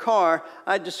to the car,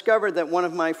 I discovered that one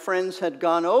of my friends had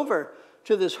gone over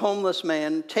to this homeless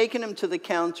man, taken him to the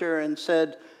counter and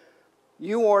said,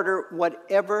 "You order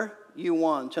whatever you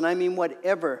want," and I mean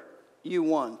whatever you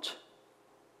want.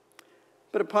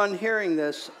 But upon hearing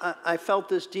this, I felt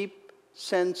this deep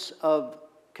sense of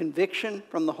conviction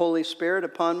from the Holy Spirit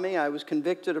upon me. I was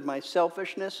convicted of my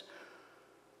selfishness,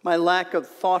 my lack of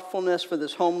thoughtfulness for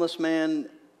this homeless man,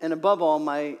 and above all,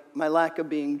 my lack of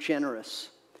being generous.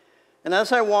 And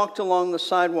as I walked along the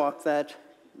sidewalk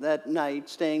that night,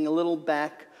 staying a little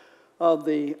back of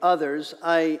the others,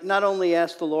 I not only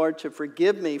asked the Lord to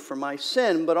forgive me for my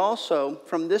sin, but also,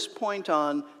 from this point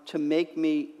on, to make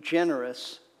me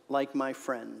generous like my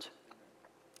friend.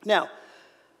 Now,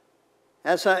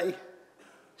 as I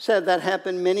said, that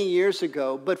happened many years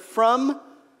ago, but from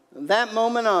that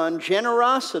moment on,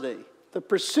 generosity, the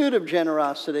pursuit of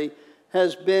generosity,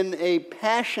 has been a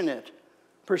passionate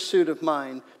pursuit of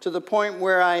mine, to the point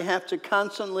where I have to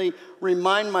constantly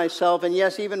remind myself, and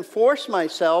yes, even force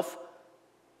myself,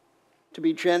 to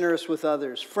be generous with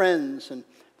others, friends and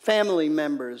family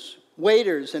members,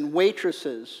 waiters and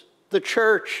waitresses, the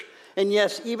church, and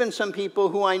yes, even some people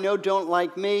who I know don't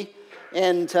like me,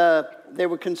 and they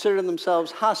would consider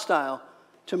themselves hostile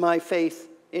to my faith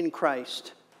in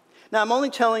Christ. Now, I'm only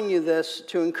telling you this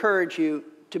to encourage you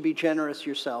to be generous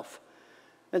yourself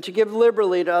and to give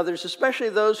liberally to others, especially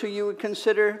those who you would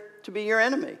consider to be your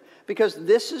enemy, because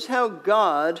this is how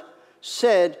God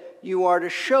said you are to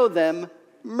show them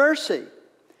mercy.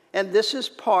 And this is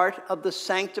part of the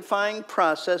sanctifying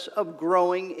process of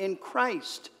growing in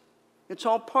Christ. It's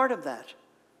all part of that.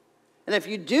 And if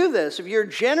you do this, if you're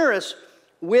generous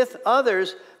with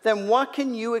others, then what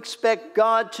can you expect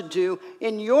God to do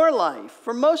in your life?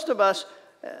 For most of us,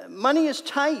 money is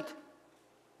tight.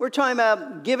 We're talking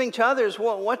about giving to others.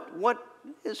 Well, what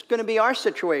is going to be our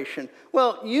situation?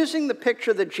 Well, using the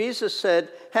picture that Jesus said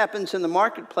happens in the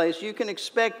marketplace, you can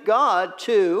expect God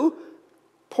to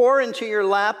pour into your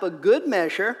lap a good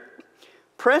measure,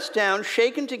 pressed down,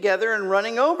 shaken together, and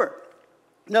running over.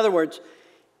 In other words,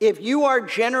 if you are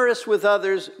generous with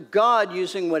others, God,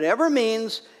 using whatever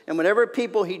means and whatever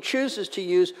people he chooses to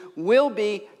use, will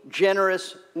be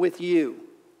generous with you.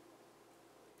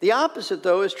 The opposite,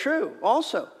 though, is true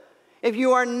also. If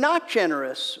you are not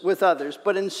generous with others,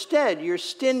 but instead you're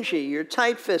stingy, you're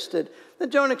tight-fisted, then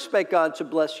don't expect God to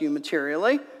bless you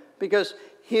materially, because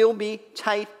he'll be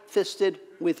tight-fisted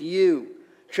with you,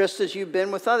 just as you've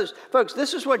been with others. Folks,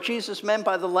 this is what Jesus meant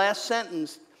by the last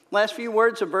sentence, last few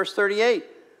words of verse 38.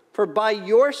 For by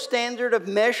your standard of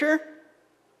measure,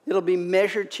 it'll be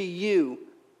measured to you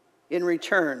in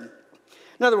return.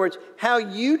 In other words, how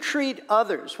you treat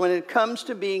others when it comes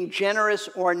to being generous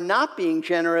or not being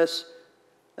generous,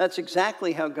 that's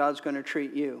exactly how God's going to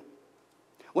treat you.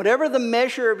 Whatever the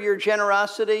measure of your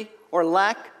generosity or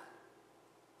lack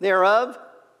thereof,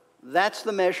 that's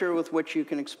the measure with which you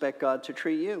can expect God to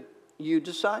treat you. You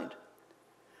decide.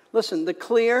 Listen, the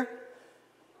clear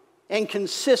and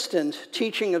consistent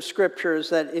teaching of Scripture is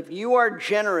that if you are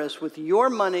generous with your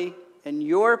money and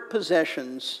your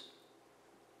possessions,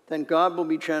 then God will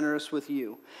be generous with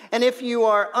you. And if you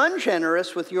are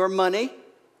ungenerous with your money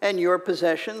and your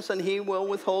possessions, then he will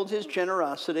withhold his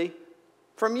generosity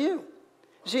from you.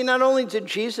 You see, not only did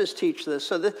Jesus teach this,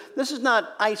 so this is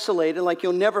not isolated, like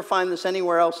you'll never find this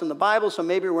anywhere else in the Bible, so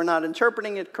maybe we're not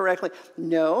interpreting it correctly.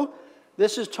 No,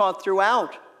 this is taught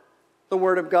throughout the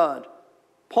Word of God.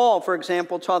 Paul, for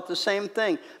example, taught the same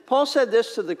thing. Paul said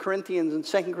this to the Corinthians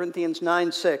in 2 Corinthians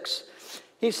 9:6.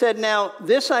 He said, now,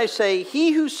 this I say,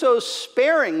 he who sows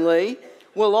sparingly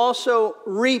will also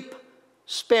reap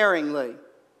sparingly.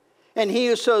 And he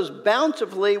who sows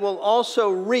bountifully will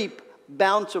also reap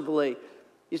bountifully.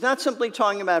 He's not simply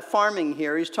talking about farming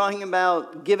here. He's talking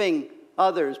about giving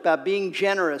others, about being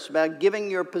generous, about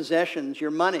giving your possessions,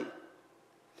 your money.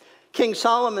 King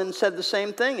Solomon said the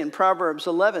same thing in Proverbs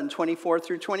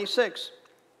 11:24-26.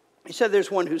 He said,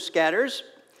 there's one who scatters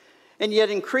and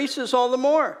yet increases all the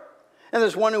more. And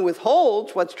there's one who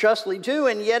withholds what's justly due,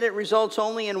 and yet it results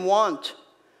only in want.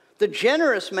 The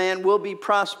generous man will be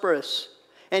prosperous,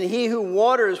 and he who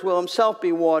waters will himself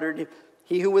be watered.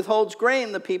 He who withholds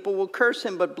grain, the people will curse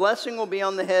him, but blessing will be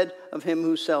on the head of him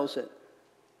who sells it.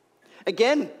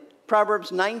 Again,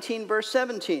 Proverbs 19, verse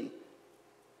 17.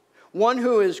 One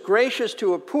who is gracious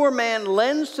to a poor man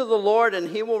lends to the Lord, and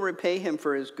he will repay him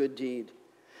for his good deed.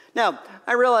 Now,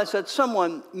 I realize that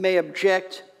someone may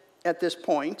object at this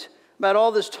point about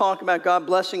all this talk about God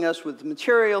blessing us with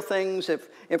material things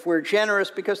if we're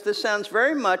generous, because this sounds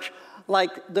very much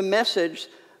like the message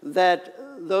that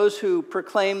those who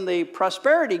proclaim the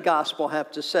prosperity gospel have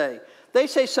to say. They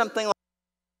say something like,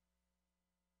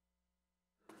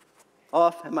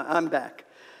 I'm back.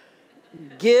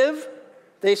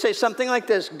 They say something like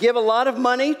this, give a lot of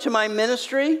money to my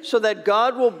ministry so that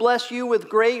God will bless you with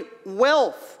great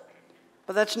wealth.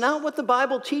 But that's not what the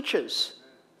Bible teaches.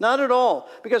 Not at all.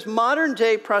 Because modern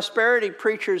day prosperity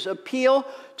preachers appeal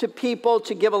to people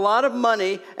to give a lot of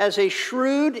money as a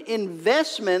shrewd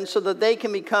investment so that they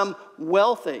can become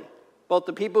wealthy. Both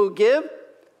the people who give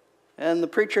and the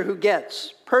preacher who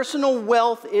gets. Personal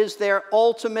wealth is their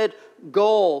ultimate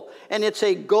goal. And it's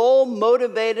a goal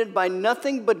motivated by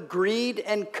nothing but greed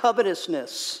and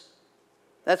covetousness.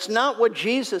 That's not what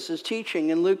Jesus is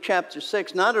teaching in Luke chapter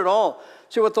 6. Not at all.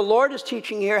 So what the Lord is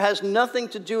teaching here has nothing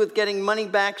to do with getting money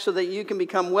back so that you can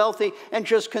become wealthy and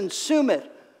just consume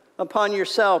it upon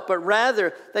yourself, but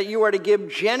rather that you are to give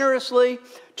generously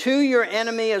to your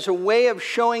enemy as a way of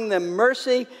showing them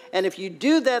mercy. And if you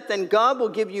do that, then God will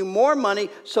give you more money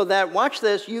so that, watch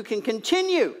this, you can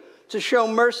continue to show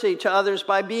mercy to others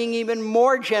by being even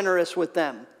more generous with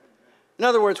them. In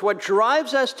other words, what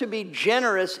drives us to be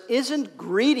generous isn't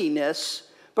greediness,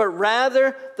 but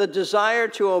rather the desire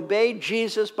to obey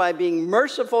Jesus by being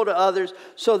merciful to others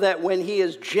so that when he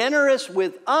is generous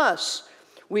with us,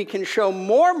 we can show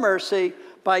more mercy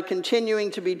by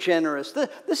continuing to be generous.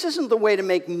 This isn't the way to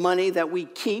make money that we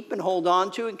keep and hold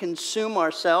on to and consume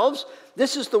ourselves.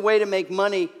 This is the way to make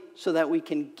money so that we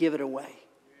can give it away.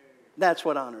 That's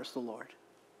what honors the Lord.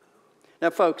 Now,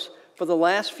 folks, for the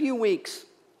last few weeks,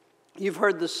 you've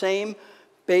heard the same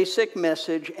basic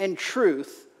message and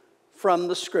truth from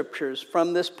the Scriptures,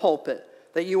 from this pulpit,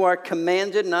 that you are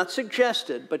commanded, not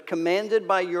suggested, but commanded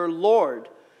by your Lord,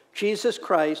 Jesus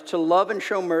Christ, to love and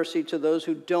show mercy to those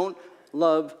who don't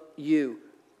love you,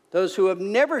 those who have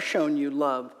never shown you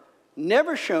love,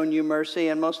 never shown you mercy,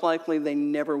 and most likely they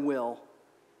never will.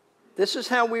 This is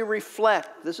how we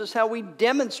reflect. This is how we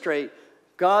demonstrate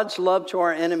God's love to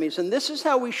our enemies. And this is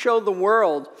how we show the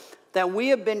world that we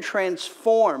have been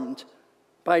transformed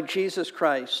by Jesus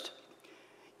Christ.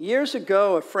 Years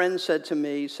ago, a friend said to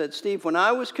me, he said, Steve, when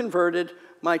I was converted,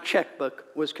 my checkbook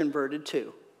was converted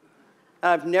too.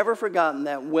 I've never forgotten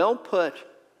that. Well put.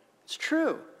 It's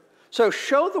true. So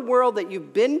show the world that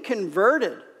you've been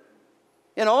converted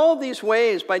in all these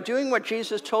ways by doing what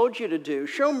Jesus told you to do.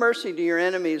 Show mercy to your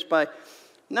enemies by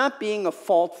not being a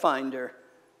fault finder,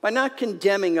 by not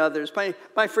condemning others,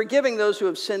 by forgiving those who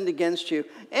have sinned against you,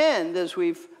 and, as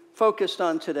we've focused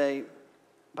on today,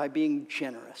 by being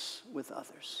generous with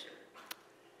others.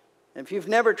 And if you've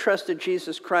never trusted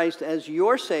Jesus Christ as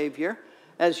your Savior,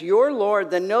 as your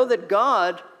Lord, then know that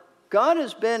God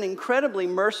has been incredibly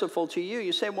merciful to you.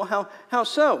 You say, well, how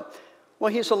so?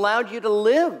 Well, He's allowed you to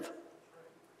live.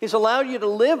 He's allowed you to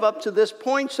live up to this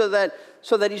point so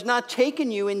that He's not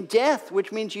taken you in death,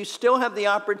 which means you still have the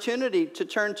opportunity to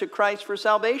turn to Christ for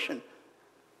salvation.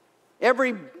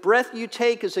 Every breath you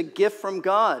take is a gift from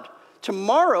God.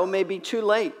 Tomorrow may be too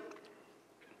late.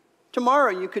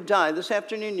 Tomorrow you could die. This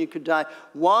afternoon you could die.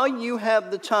 While you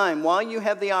have the time, while you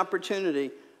have the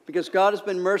opportunity, because God has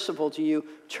been merciful to you,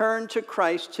 turn to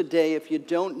Christ today if you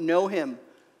don't know Him.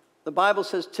 The Bible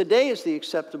says today is the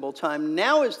acceptable time.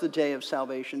 Now is the day of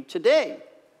salvation. Today,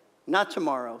 not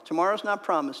tomorrow. Tomorrow's not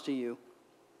promised to you.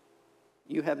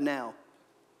 You have now.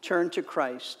 Turn to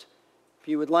Christ. If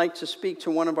you would like to speak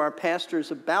to one of our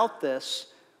pastors about this,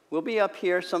 we'll be up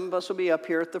here. Some of us will be up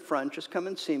here at the front. Just come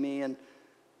and see me, and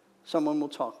someone will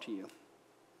talk to you.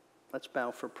 Let's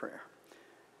bow for prayer.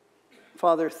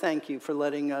 Father, thank you for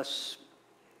letting us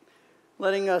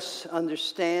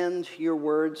understand your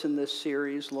words in this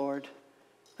series, Lord.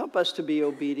 Help us to be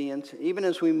obedient, even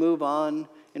as we move on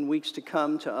in weeks to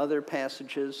come to other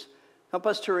passages. Help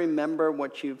us to remember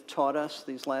what you've taught us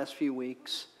these last few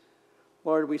weeks.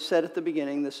 Lord, we said at the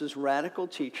beginning, this is radical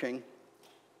teaching,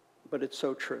 but it's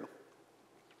so true.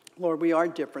 Lord, we are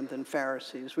different than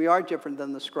Pharisees. We are different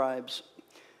than the scribes.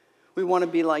 We want to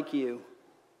be like you.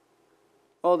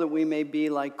 Oh, that we may be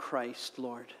like Christ,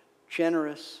 Lord.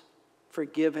 Generous,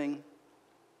 forgiving,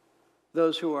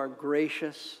 those who are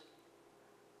gracious,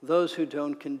 those who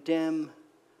don't condemn,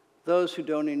 those who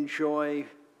don't enjoy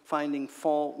finding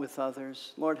fault with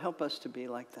others. Lord, help us to be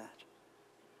like that.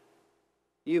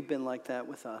 You've been like that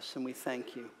with us, and we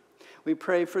thank you. We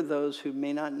pray for those who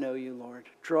may not know you, Lord.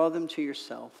 Draw them to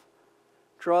yourself.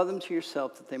 Draw them to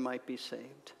yourself that they might be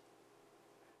saved.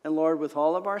 And Lord, with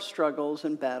all of our struggles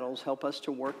and battles, help us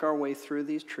to work our way through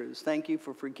these truths. Thank you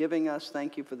for forgiving us.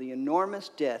 Thank you for the enormous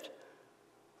debt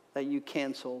that you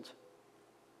canceled.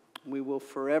 We will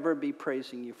forever be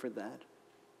praising you for that.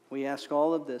 We ask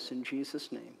all of this in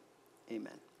Jesus' name.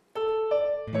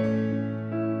 Amen.